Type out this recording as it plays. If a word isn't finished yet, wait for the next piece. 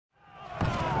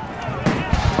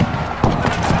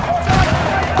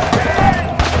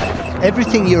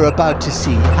Everything you're about to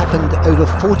see happened over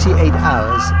 48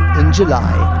 hours in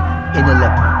July in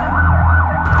Aleppo.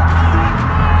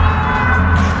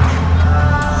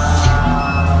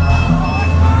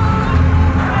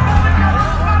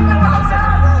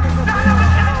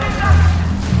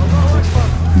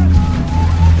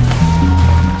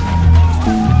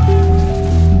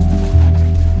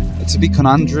 It's a big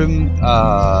conundrum,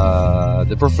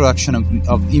 the production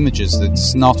of images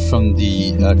that's not from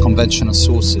the conventional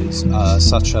sources,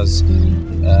 such as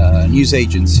news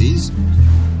agencies.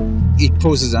 It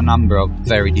poses a number of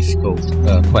very difficult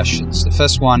questions. The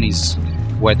first one is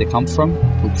where they come from,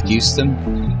 who produced them,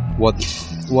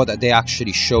 what are they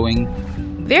actually showing.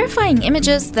 Verifying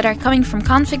images that are coming from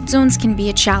conflict zones can be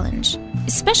a challenge,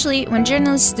 especially when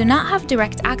journalists do not have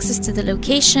direct access to the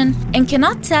location and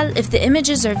cannot tell if the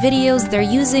images or videos they're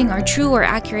using are true or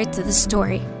accurate to the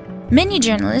story. Many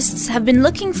journalists have been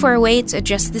looking for a way to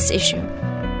address this issue.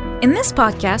 In this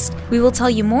podcast, we will tell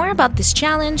you more about this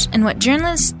challenge and what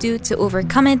journalists do to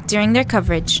overcome it during their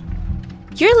coverage.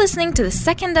 You're listening to the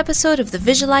second episode of the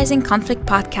Visualizing Conflict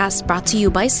podcast brought to you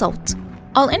by SALT.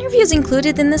 All interviews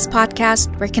included in this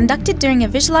podcast were conducted during a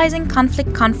Visualizing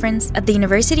Conflict conference at the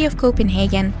University of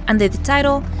Copenhagen under the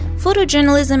title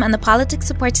Photojournalism and the Politics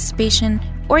of Participation,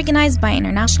 organized by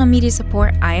International Media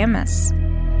Support, IMS.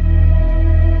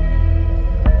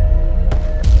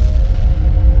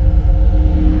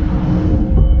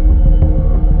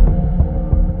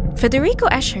 Federico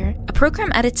Escher, a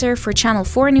program editor for Channel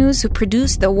 4 News who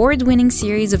produced the award-winning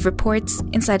series of reports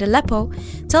Inside Aleppo,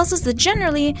 tells us that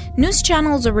generally, news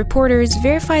channels or reporters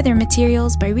verify their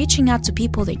materials by reaching out to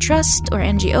people they trust or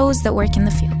NGOs that work in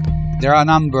the field. There are a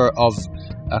number of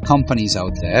companies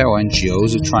out there or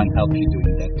NGOs who try and help you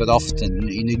doing that, but often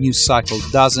in the news cycle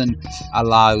doesn't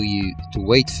allow you to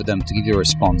wait for them to give you a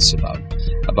response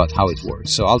about how it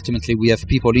works. So ultimately we have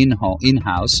people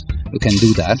in-house who can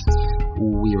do that,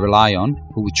 who we rely on,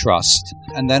 who we trust.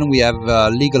 And then we have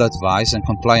legal advice and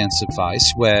compliance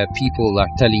advice where people are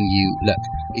telling you, look,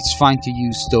 it's fine to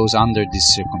use those under these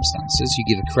circumstances. You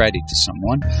give a credit to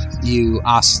someone, you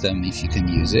ask them if you can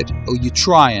use it, or you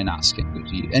try and ask it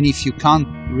to you. And if you can't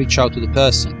reach out to the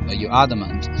person, but you're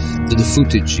adamant that the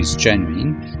footage is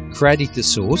genuine, credit the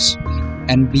source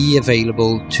and be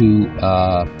available to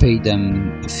pay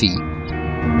them a fee.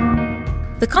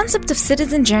 The concept of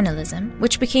citizen journalism,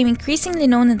 which became increasingly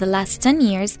known in the last 10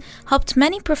 years, helped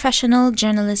many professional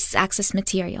journalists access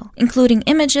material, including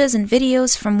images and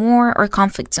videos from war or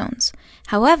conflict zones.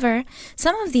 However,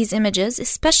 some of these images,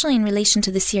 especially in relation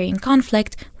to the Syrian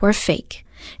conflict, were fake.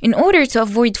 In order to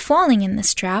avoid falling in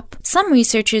this trap, some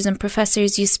researchers and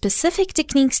professors use specific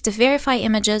techniques to verify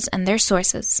images and their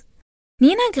sources.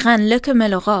 Nina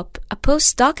Gran-Leukemel-Europe, a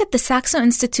postdoc at the Saxo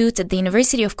Institute at the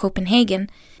University of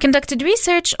Copenhagen, conducted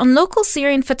research on local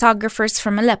Syrian photographers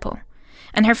from Aleppo,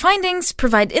 and her findings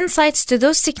provide insights to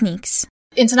those techniques.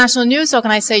 International news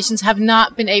organizations have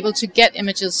not been able to get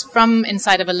images from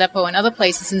inside of Aleppo and other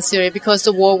places in Syria because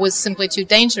the war was simply too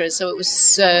dangerous. So it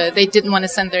was they didn't want to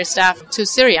send their staff to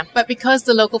Syria. But because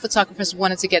the local photographers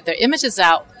wanted to get their images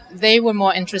out, they were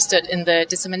more interested in the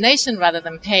dissemination rather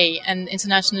than pay. And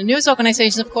international news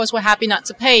organizations, of course, were happy not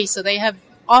to pay. So they have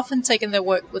often taken their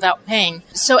work without paying.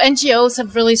 So NGOs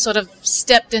have really sort of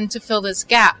stepped in to fill this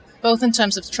gap, both in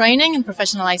terms of training and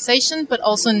professionalization, but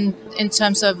also in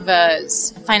terms of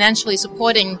financially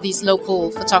supporting these local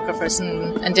photographers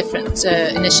and different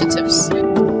initiatives.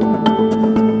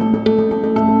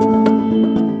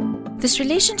 This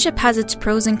relationship has its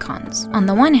pros and cons. On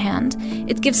the one hand,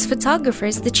 it gives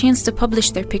photographers the chance to publish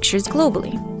their pictures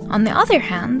globally. On the other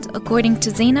hand, according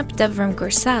to Zeynep Devrim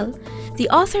Gorsal, the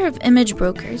author of Image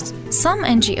Brokers, some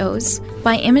NGOs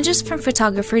buy images from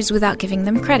photographers without giving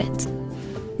them credit.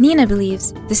 Nina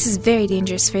believes this is very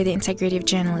dangerous for the integrity of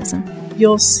journalism.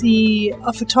 You'll see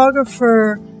a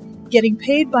photographer getting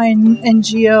paid by an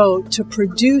NGO to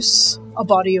produce a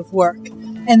body of work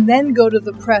and then go to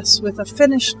the press with a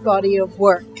finished body of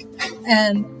work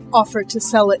and offer to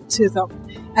sell it to them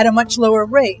at a much lower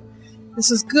rate.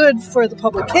 This is good for the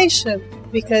publication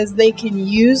because they can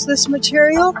use this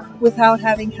material without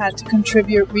having had to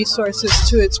contribute resources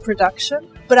to its production.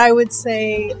 But I would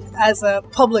say, as a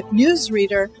public news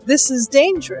reader, this is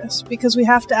dangerous because we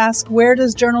have to ask, where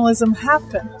does journalism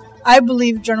happen? I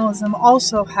believe journalism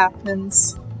also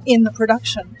happens in the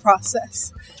production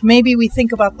process. Maybe we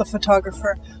think about the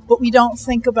photographer, but we don't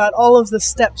think about all of the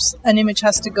steps an image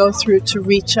has to go through to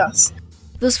reach us.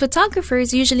 Those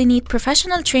photographers usually need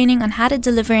professional training on how to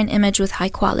deliver an image with high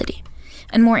quality,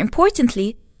 and more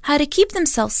importantly, how to keep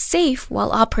themselves safe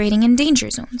while operating in danger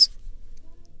zones.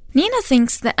 Nina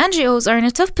thinks that NGOs are in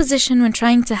a tough position when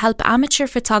trying to help amateur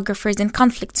photographers in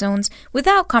conflict zones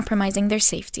without compromising their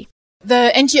safety.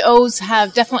 The NGOs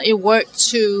have definitely worked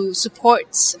to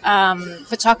support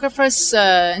photographers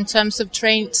in terms of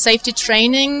safety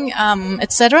training,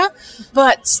 etc.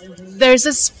 But there's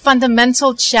this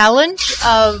fundamental challenge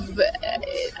of,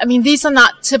 these are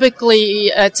not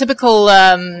typical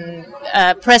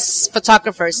press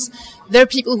photographers. They're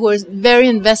people who are very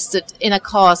invested in a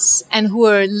cause and who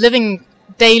are living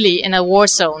daily in a war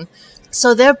zone.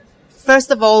 So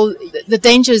first of all, the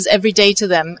danger is every day to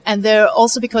them. And they're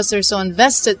also, because they're so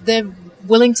invested, they're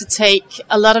willing to take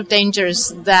a lot of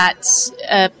dangers that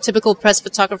a typical press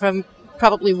photographer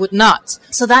probably would not.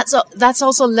 So that's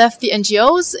also left the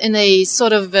NGOs in a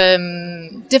sort of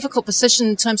difficult position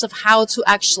in terms of how to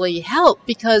actually help,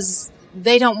 because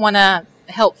they don't want to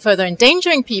help further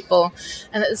endangering people.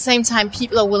 And at the same time,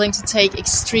 people are willing to take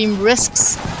extreme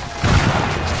risks.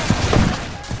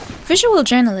 Visual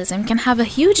journalism can have a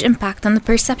huge impact on the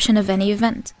perception of any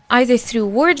event, either through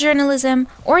war journalism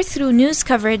or through news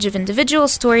coverage of individual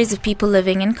stories of people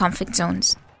living in conflict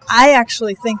zones. I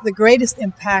actually think the greatest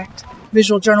impact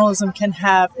visual journalism can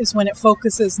have is when it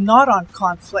focuses not on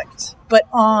conflict, but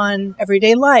on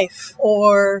everyday life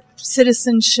or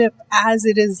citizenship as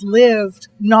it is lived,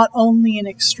 not only in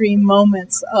extreme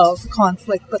moments of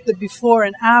conflict, but the before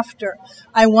and after.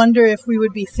 I wonder if we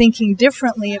would be thinking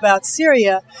differently about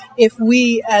Syria if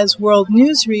we, as world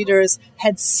news readers,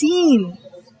 had seen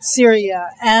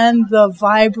Syria and the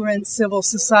vibrant civil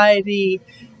society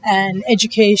and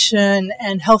education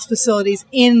and health facilities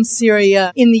in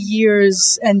Syria in the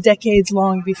years and decades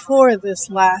long before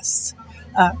this last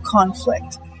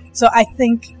conflict. So I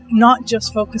think not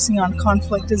just focusing on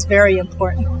conflict is very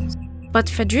important. But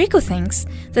Federico thinks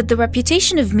that the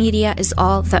reputation of media is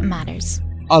all that matters.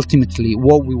 Ultimately,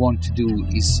 what we want to do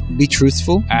is be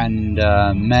truthful and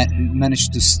manage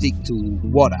to stick to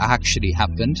what actually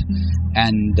happened.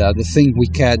 And the thing we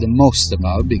care the most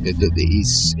about, because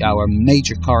is our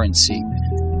major currency,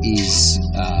 is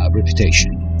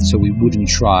reputation. So we wouldn't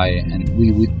try, and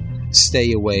we would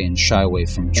stay away and shy away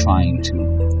from trying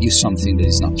to use something that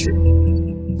is not true.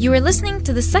 You are listening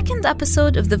to the second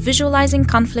episode of the Visualizing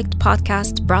Conflict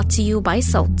podcast, brought to you by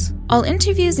SALT. All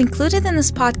interviews included in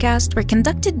this podcast were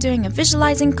conducted during a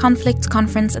Visualizing Conflict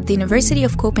conference at the University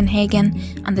of Copenhagen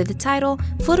under the title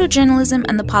Photojournalism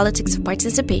and the Politics of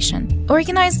Participation,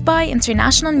 organized by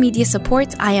International Media Support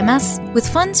IMS, with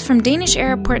funds from Danish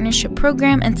Arab Partnership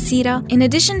Program and CETA, in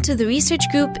addition to the research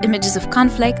group Images of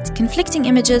Conflict, Conflicting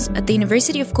Images at the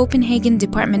University of Copenhagen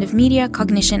Department of Media,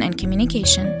 Cognition and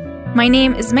Communication. My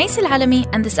name is Maisel Alami,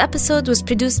 and this episode was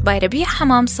produced by Rabih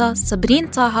Hamamsa,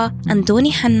 Sabreen Taha,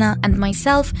 Andoni Hanna, and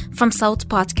myself from South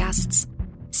Podcasts.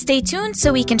 Stay tuned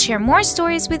so we can share more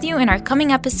stories with you in our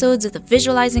coming episodes of the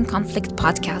Visualizing Conflict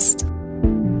podcast.